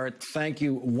 Laurie Garrett, thank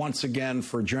you once again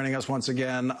for joining us once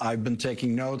again. I've been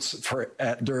taking notes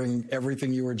during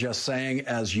everything you were just saying,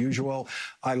 as usual.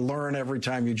 I learn every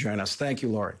time you join us. Thank you,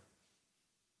 Laurie.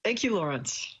 Thank you,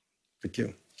 Lawrence. Thank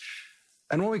you.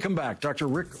 And when we come back, Dr.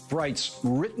 Rick Bright's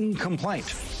written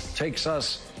complaint takes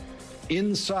us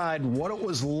inside what it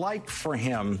was like for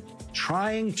him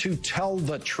trying to tell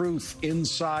the truth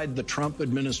inside the Trump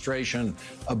administration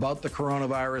about the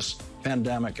coronavirus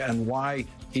pandemic and why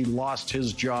he lost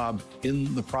his job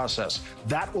in the process.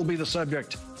 That will be the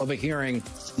subject of a hearing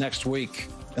next week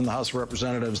in the House of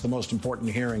Representatives, the most important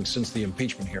hearing since the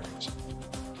impeachment hearings.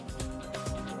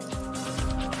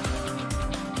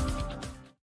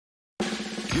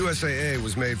 USAA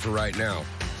was made for right now.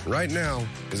 Right now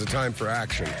is a time for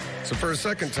action. So for a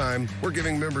second time, we're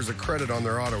giving members a credit on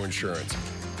their auto insurance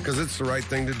because it's the right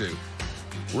thing to do.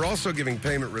 We're also giving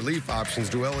payment relief options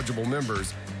to eligible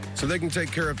members so they can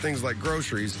take care of things like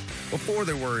groceries before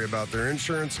they worry about their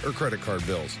insurance or credit card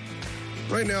bills.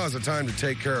 Right now is a time to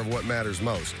take care of what matters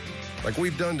most, like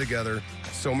we've done together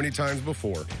so many times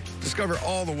before. Discover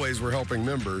all the ways we're helping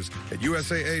members at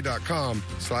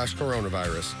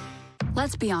usaa.com/coronavirus.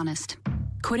 Let's be honest.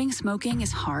 Quitting smoking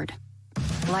is hard.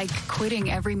 Like quitting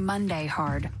every Monday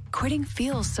hard. Quitting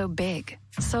feels so big.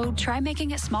 So try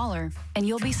making it smaller, and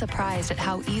you'll be surprised at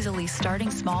how easily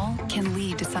starting small can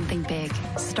lead to something big.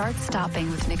 Start stopping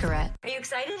with Nicorette. Are you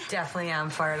excited? Definitely am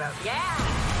fired up. Yeah!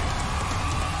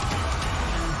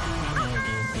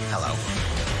 Hello.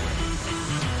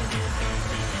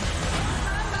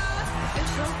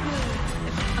 It's so good.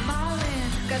 I'm all in.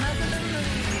 Got nothing to lose.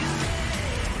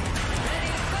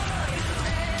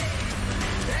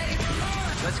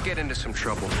 Let's get into some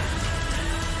trouble.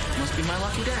 Must be my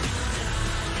lucky day.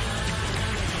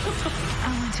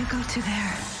 I want to go to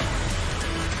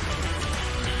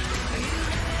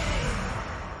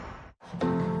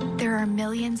there. There are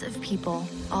millions of people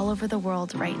all over the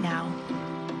world right now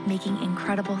making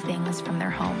incredible things from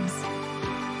their homes.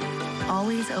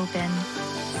 Always open,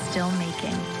 still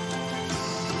making.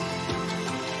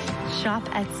 Shop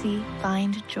Etsy,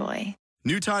 find joy.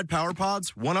 New Tide Power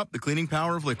Pods one-up the cleaning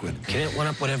power of liquid. Can it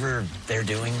one-up whatever they're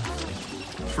doing?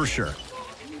 For sure.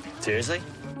 Seriously?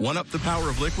 One-up the power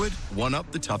of liquid,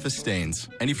 one-up the toughest stains.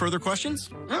 Any further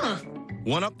questions?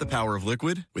 One-up the power of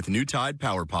liquid with New Tide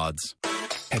Power Pods.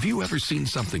 Have you ever seen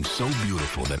something so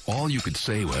beautiful that all you could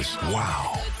say was,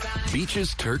 wow?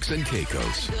 Beaches, Turks, and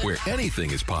Caicos, where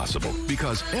anything is possible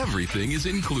because everything is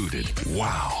included.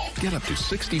 Wow. Get up to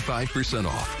 65%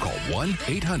 off. Call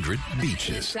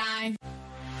 1-800-BEACHES. I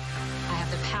have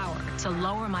the power to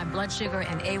lower my blood sugar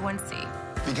and A1C.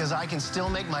 Because I can still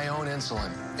make my own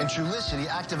insulin, and Trulicity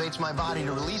activates my body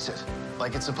to release it,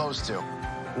 like it's supposed to.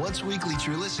 Once weekly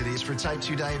Trulicity is for type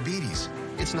 2 diabetes.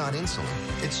 It's not insulin.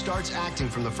 It starts acting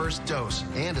from the first dose,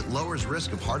 and it lowers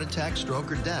risk of heart attack, stroke,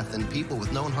 or death in people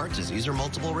with known heart disease or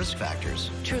multiple risk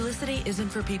factors. Trulicity isn't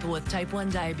for people with type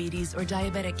 1 diabetes or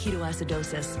diabetic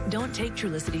ketoacidosis. Don't take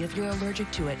Trulicity if you're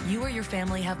allergic to it. You or your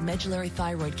family have medullary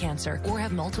thyroid cancer or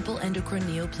have multiple endocrine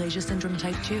neoplasia syndrome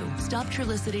type 2. Stop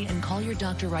Trulicity and call your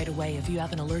doctor right away if you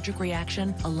have an allergic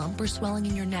reaction, a lump or swelling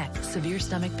in your neck, severe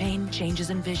stomach pain,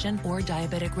 changes in vision, or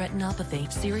diabetic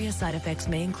retinopathy. Serious side effects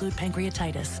may include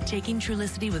pancreatitis. Taking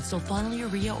Trulicity with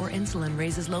sulfonylurea or insulin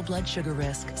raises low blood sugar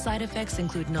risk. Side effects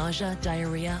include nausea,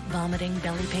 diarrhea, vomiting,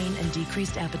 belly pain, and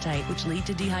decreased appetite, which lead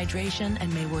to dehydration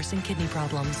and may worsen kidney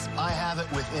problems. I have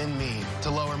it within me to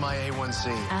lower my A1C.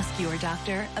 Ask your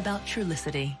doctor about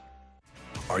Trulicity.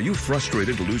 Are you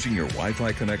frustrated losing your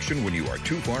Wi-Fi connection when you are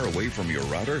too far away from your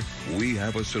router? We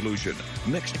have a solution.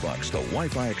 Nextbox, the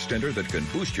Wi-Fi extender that can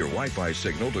boost your Wi-Fi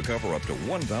signal to cover up to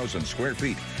 1,000 square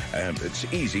feet. And it's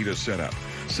easy to set up.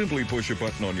 Simply push a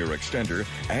button on your extender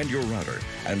and your router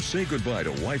and say goodbye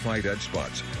to Wi-Fi dead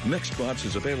spots. Nextbox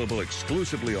is available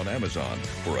exclusively on Amazon.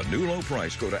 For a new low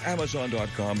price, go to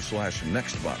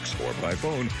amazon.com/nextbox or by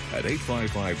phone at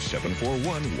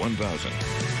 855-741-1000.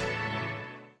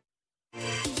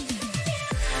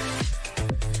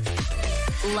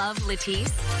 Love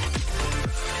Latisse?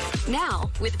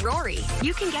 Now, with Rory,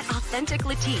 you can get authentic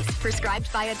Latisse prescribed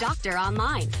by a doctor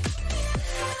online.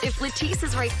 If Latisse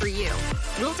is right for you,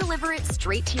 we'll deliver it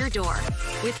straight to your door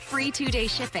with free 2-day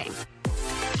shipping.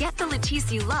 Get the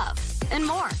Latisse you love and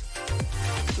more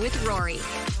with Rory.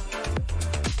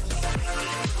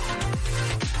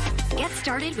 Get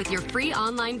started with your free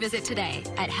online visit today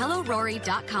at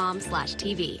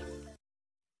hellorory.com/TV.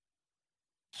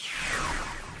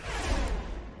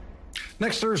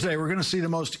 Next Thursday, we're going to see the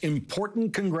most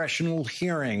important congressional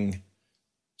hearing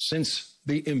since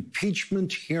the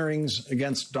impeachment hearings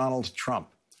against Donald Trump.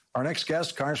 Our next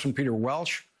guest, Congressman Peter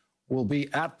Welch, will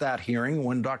be at that hearing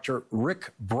when Dr.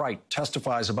 Rick Bright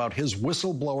testifies about his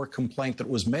whistleblower complaint that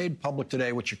was made public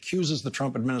today, which accuses the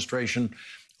Trump administration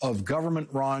of government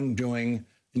wrongdoing,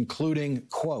 including,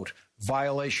 quote,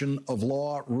 violation of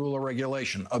law, rule, or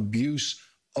regulation, abuse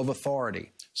of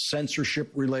authority, censorship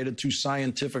related to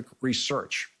scientific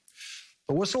research.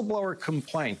 The whistleblower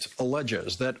complaint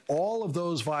alleges that all of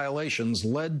those violations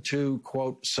led to,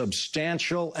 quote,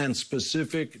 substantial and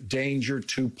specific danger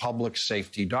to public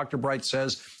safety. Dr. Bright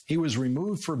says he was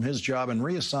removed from his job and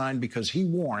reassigned because he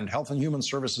warned Health and Human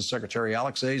Services Secretary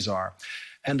Alex Azar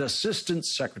and Assistant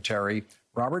Secretary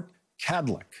Robert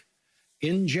Kadlec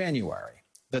in January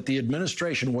that the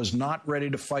administration was not ready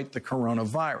to fight the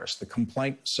coronavirus. The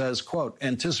complaint says, quote,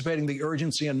 anticipating the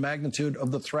urgency and magnitude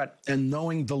of the threat and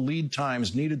knowing the lead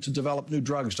times needed to develop new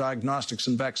drugs, diagnostics,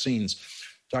 and vaccines,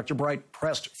 Dr. Bright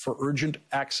pressed for urgent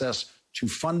access to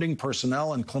funding,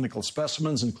 personnel, and clinical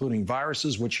specimens, including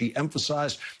viruses, which he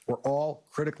emphasized were all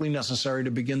critically necessary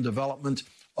to begin development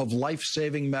of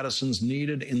life-saving medicines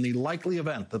needed in the likely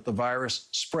event that the virus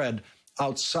spread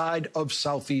outside of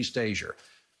Southeast Asia.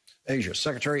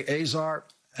 Secretary Azar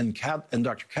and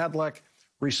Dr. Kadlec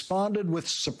responded with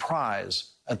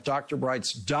surprise at Dr.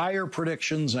 Bright's dire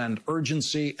predictions and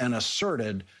urgency and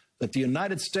asserted that the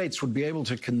United States would be able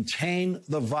to contain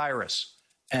the virus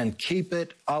and keep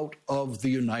it out of the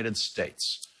United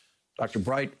States. Dr.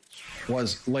 Bright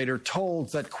was later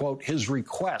told that, quote, his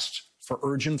request for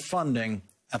urgent funding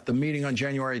at the meeting on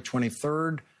January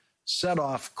 23rd set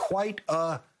off quite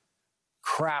a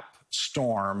crap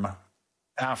storm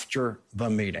after the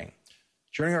meeting.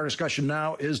 Joining our discussion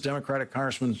now is Democratic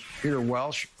Congressman Peter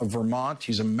Welch of Vermont.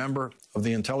 He's a member of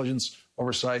the Intelligence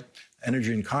Oversight,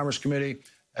 Energy and Commerce Committee,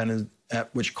 and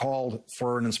which called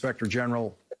for the Inspector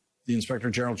General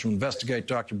to investigate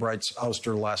Dr. Bright's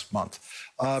ouster last month.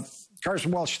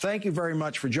 Congressman Welch, thank you very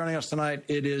much for joining us tonight.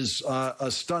 It is a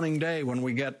stunning day when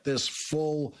we get this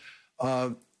full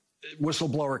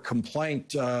whistleblower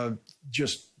complaint,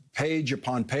 just page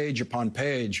upon page upon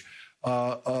page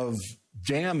of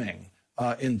damning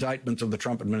indictment of the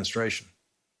Trump administration.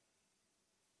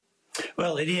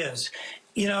 Well, it is.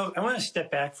 You know, I want to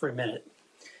step back for a minute.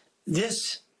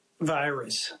 This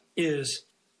virus is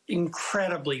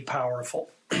incredibly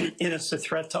powerful, and it's a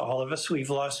threat to all of us.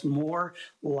 We've lost more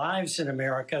lives in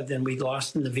America than we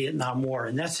lost in the Vietnam War,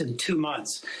 and that's in 2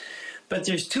 months. But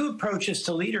there's two approaches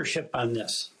to leadership on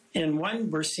this. And one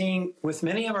we're seeing with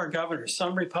many of our governors,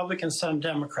 some Republican, some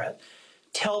Democrat,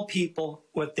 tell people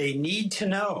what they need to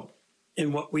know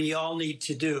and what we all need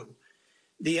to do.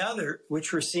 The other,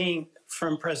 which we're seeing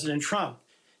from President Trump,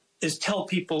 is tell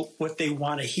people what they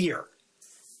want to hear.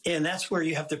 And that's where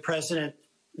you have the president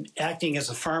acting as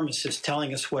a pharmacist,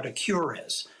 telling us what a cure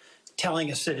is, telling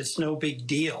us that it's no big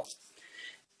deal.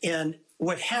 And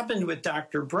what happened with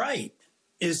Dr. Bright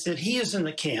is that he is in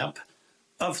the camp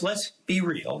of let's be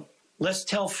real, let's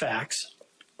tell facts,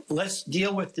 let's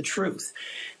deal with the truth.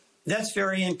 That's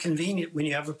very inconvenient when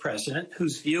you have a president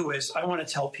whose view is, I want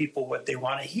to tell people what they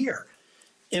want to hear.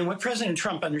 And what President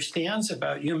Trump understands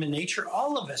about human nature,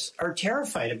 all of us are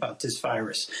terrified about this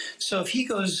virus. So if he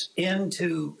goes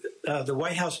into the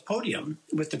White House podium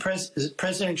with the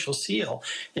presidential seal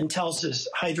and tells us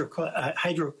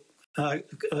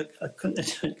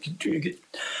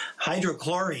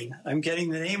hydrochlorine, I'm getting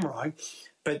the name wrong,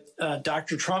 but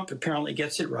Dr. Trump apparently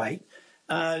gets it right,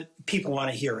 people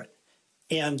want to hear it.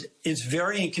 And it's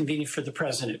very inconvenient for the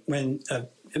president when a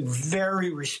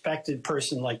very respected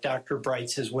person like Dr. Bright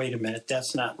says, wait a minute,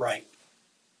 that's not right.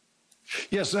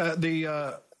 Yes,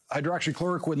 the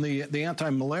hydroxychloroquine, the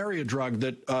anti-malaria drug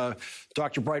that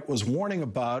Dr. Bright was warning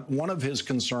about, one of his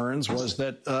concerns was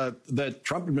that the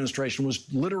Trump administration was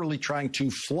literally trying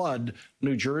to flood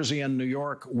New Jersey and New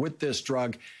York with this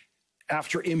drug.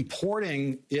 after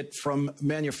importing it from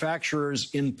manufacturers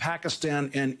in Pakistan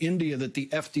and India that the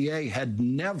FDA had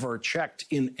never checked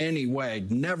in any way,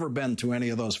 never been to any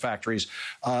of those factories.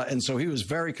 And so he was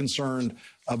very concerned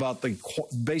about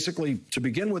basically, to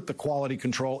begin with, the quality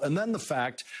control, and then the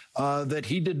fact that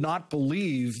he did not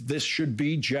believe this should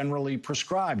be generally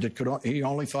prescribed. He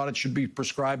only thought it should be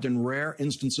prescribed in rare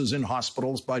instances in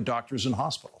hospitals by doctors in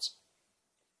hospitals.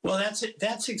 Well,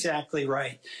 that's exactly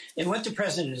right. And what the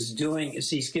president is doing is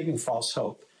he's giving false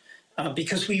hope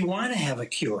because we want to have a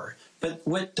cure. But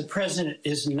what the president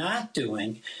is not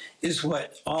doing is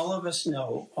what all of us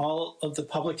know, all of the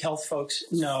public health folks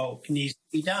know needs to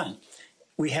be done.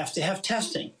 We have to have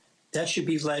testing. That should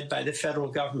be led by the federal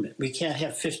government. We can't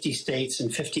have 50 states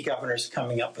and 50 governors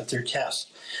coming up with their tests.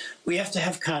 We have to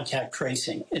have contact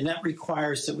tracing, and that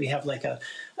requires that we have like a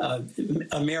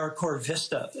AmeriCorps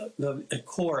Vista, a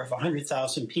core of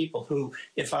 100,000 people who,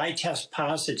 if I test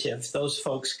positive, those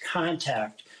folks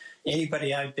contact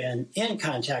anybody I've been in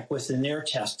contact with and they're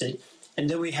tested. And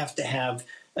then we have to have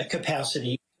a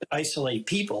capacity to isolate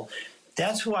people.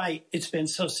 That's why it's been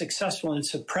so successful in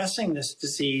suppressing this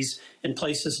disease in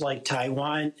places like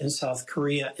Taiwan and South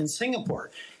Korea and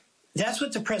Singapore. That's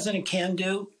what the president can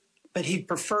do, but he'd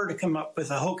prefer to come up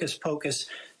with a hocus pocus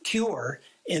cure.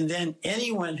 And then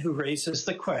anyone who raises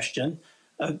the question,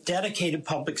 a dedicated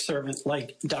public servant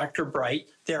like Dr. Bright,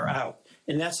 they're out.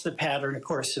 And that's the pattern, of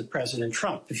course, of President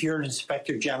Trump. If you're an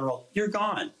inspector general, you're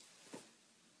gone.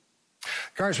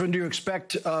 Congressman, do you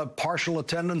expect partial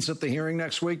attendance at the hearing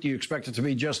next week? Do you expect it to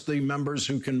be just the members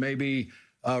who can maybe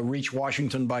reach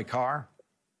Washington by car?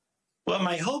 Well,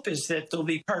 my hope is that there'll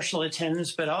be partial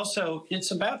attendance, but also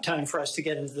it's about time for us to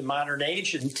get into the modern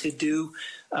age and to do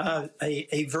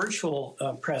a virtual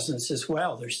presence as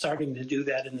well. They're starting to do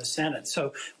that in the Senate.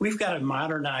 So we've got to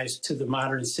modernize to the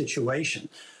modern situation.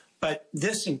 But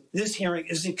this hearing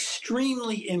is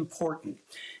extremely important.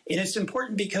 And it's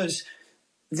important because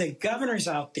the governors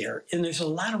out there, and there's a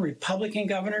lot of Republican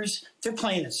governors, they're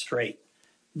playing it straight.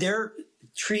 They're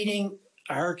treating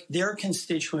their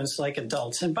constituents like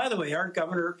adults. And by the way, our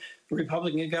governor,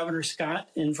 Republican Governor Scott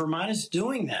in Vermont, is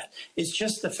doing that. It's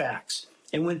just the facts.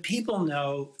 And when people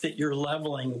know that you're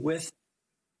leveling with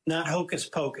not hocus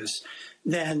pocus,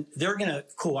 then they're going to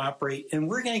cooperate, and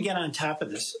we're going to get on top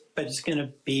of this, but it's going to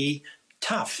be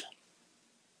tough.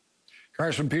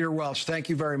 Congressman Peter Welch, thank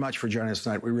you very much for joining us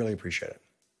tonight. We really appreciate it.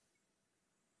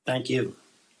 Thank you.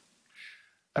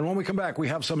 And when we come back, we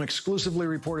have some exclusively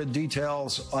reported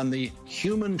details on the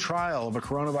human trial of a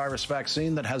coronavirus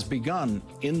vaccine that has begun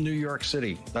in New York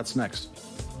City. That's next.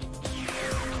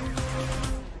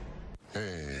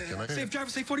 Hey, can I... Safe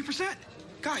drivers save 40%.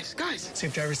 Guys.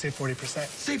 Safe drivers save 40%.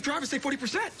 Safe drivers save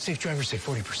 40%. Safe drivers save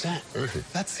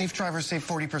 40%. That's safe drivers save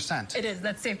 40%. It is.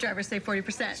 That's safe drivers save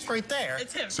 40%. It's right there.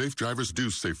 It's him. Safe drivers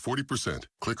do save 40%.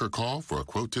 Click or call for a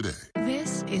quote today.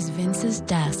 This is Vince's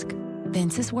desk.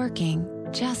 Vince is working,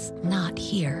 just not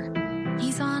here.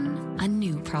 He's on a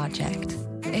new project.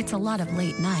 It's a lot of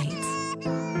late nights,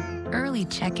 early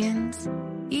check-ins,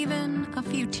 even a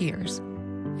few tears.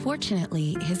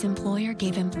 Fortunately, his employer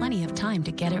gave him plenty of time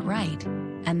to get it right.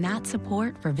 And that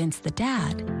support for Vince the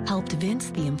dad helped Vince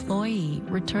the employee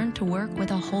return to work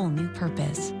with a whole new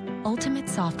purpose. Ultimate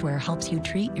Software helps you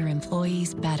treat your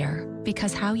employees better,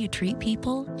 because how you treat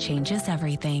people changes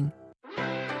everything.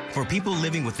 For people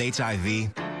living with HIV,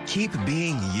 keep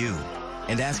being you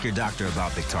and ask your doctor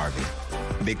about Biktarvy.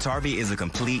 Biktarvy is a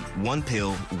complete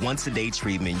one-pill, once-a-day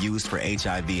treatment used for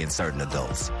HIV in certain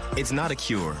adults. It's not a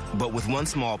cure, but with one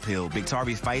small pill,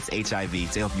 Biktarvy fights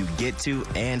HIV to help you get to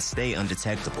and stay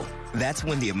undetectable. That's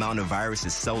when the amount of virus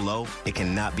is so low, it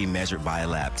cannot be measured by a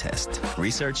lab test.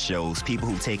 Research shows people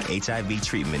who take HIV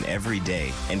treatment every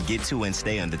day and get to and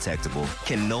stay undetectable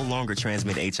can no longer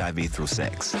transmit HIV through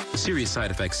sex. Serious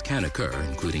side effects can occur,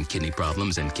 including kidney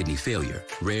problems and kidney failure.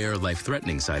 Rare,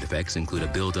 life-threatening side effects include a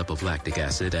buildup of lactic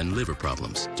acid and liver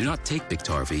problems. Do not take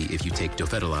Biktarvy if you take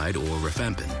dofetilide or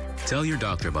rifampin. Tell your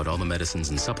doctor about all the medicines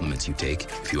and supplements you take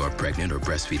if you are pregnant or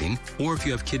breastfeeding, or if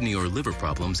you have kidney or liver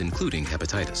problems, including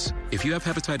hepatitis. If you have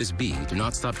hepatitis B, do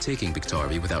not stop taking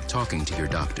Biktarvy without talking to your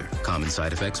doctor. Common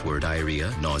side effects were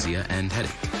diarrhea, nausea, and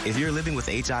headache. If you're living with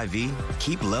HIV,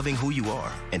 keep loving who you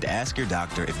are and ask your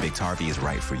doctor if Biktarvy is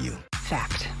right for you.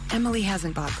 Fact: Emily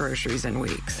hasn't bought groceries in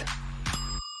weeks.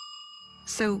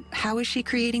 So how is she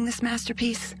creating this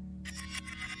masterpiece?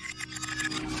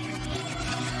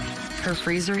 Her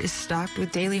freezer is stocked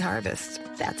with Daily Harvest.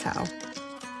 That's how.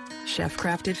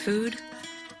 Chef-crafted food,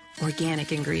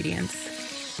 organic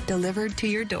ingredients, delivered to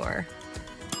your door,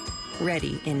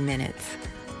 ready in minutes.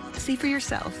 See for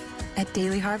yourself at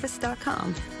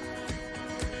dailyharvest.com.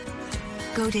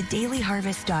 Go to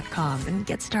dailyharvest.com and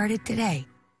get started today.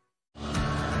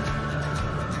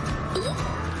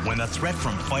 When the threat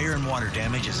from fire and water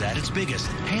damage is at its biggest,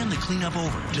 hand the cleanup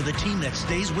over to the team that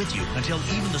stays with you until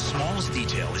even the smallest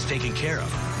detail is taken care of.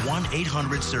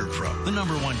 1-800-SERVPRO, the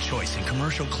 #1 choice in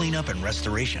commercial cleanup and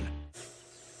restoration.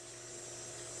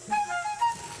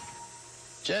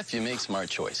 Jeff, you make smart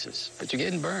choices, but you're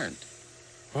getting burned.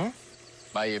 Huh?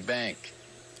 By your bank.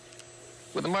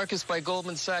 With the Marcus by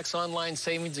Goldman Sachs online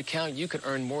savings account, you could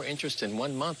earn more interest in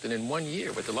 1 month than in 1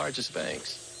 year with the largest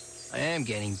banks. I am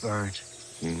getting burned.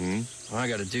 Mm-hmm. Well, I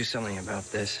got to do something about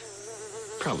this.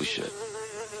 Probably should.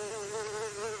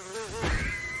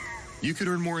 You could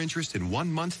earn more interest in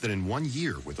 1 month than in 1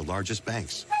 year with the largest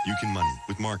banks. You can money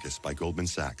with Marcus by Goldman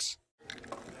Sachs.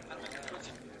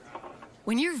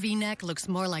 When your V-neck looks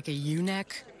more like a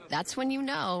U-neck, that's when you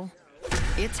know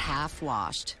it's half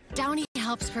washed. Downy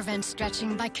helps prevent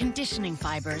stretching by conditioning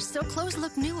fibers so clothes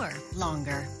look newer,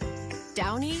 longer.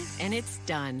 Downy, and it's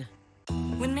done.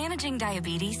 When managing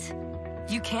diabetes,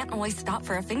 you can't always stop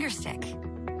for a finger stick.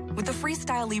 With the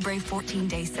Freestyle Libre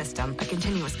 14-day system, a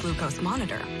continuous glucose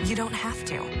monitor, you don't have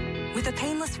to. With a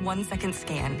painless 1-second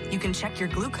scan, you can check your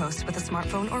glucose with a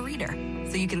smartphone or reader,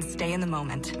 so you can stay in the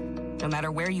moment, no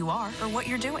matter where you are or what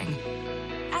you're doing.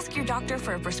 Ask your doctor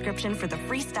for a prescription for the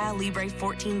Freestyle Libre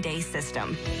 14-day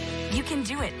system. You can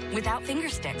do it without finger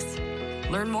sticks.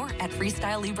 Learn more at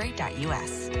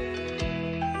freestylelibre.us.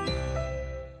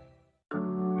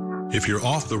 If you're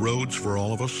off the roads for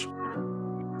all of us,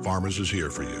 Farmers is here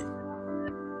for you.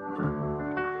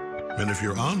 And if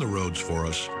you're on the roads for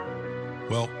us,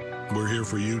 well, we're here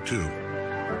for you too.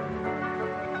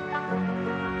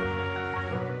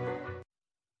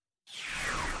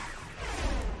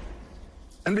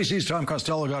 NBC's Tom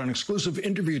Costello got an exclusive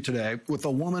interview today with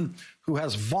a woman who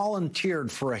has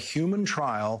volunteered for a human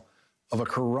trial of a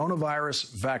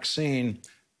coronavirus vaccine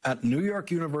at New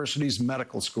York University's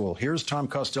medical school. Here's Tom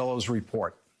Costello's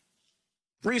report.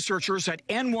 Researchers at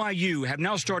NYU have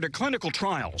now started clinical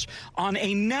trials on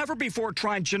a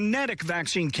never-before-tried genetic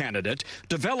vaccine candidate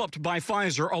developed by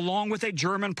Pfizer along with a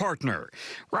German partner.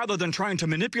 Rather than trying to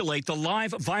manipulate the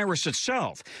live virus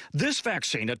itself, this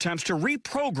vaccine attempts to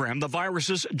reprogram the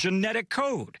virus's genetic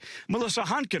code. Melissa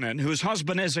Hankkinen, whose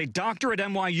husband is a doctor at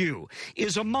NYU,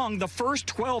 is among the first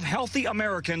 12 healthy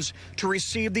Americans to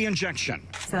receive the injection.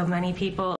 So many people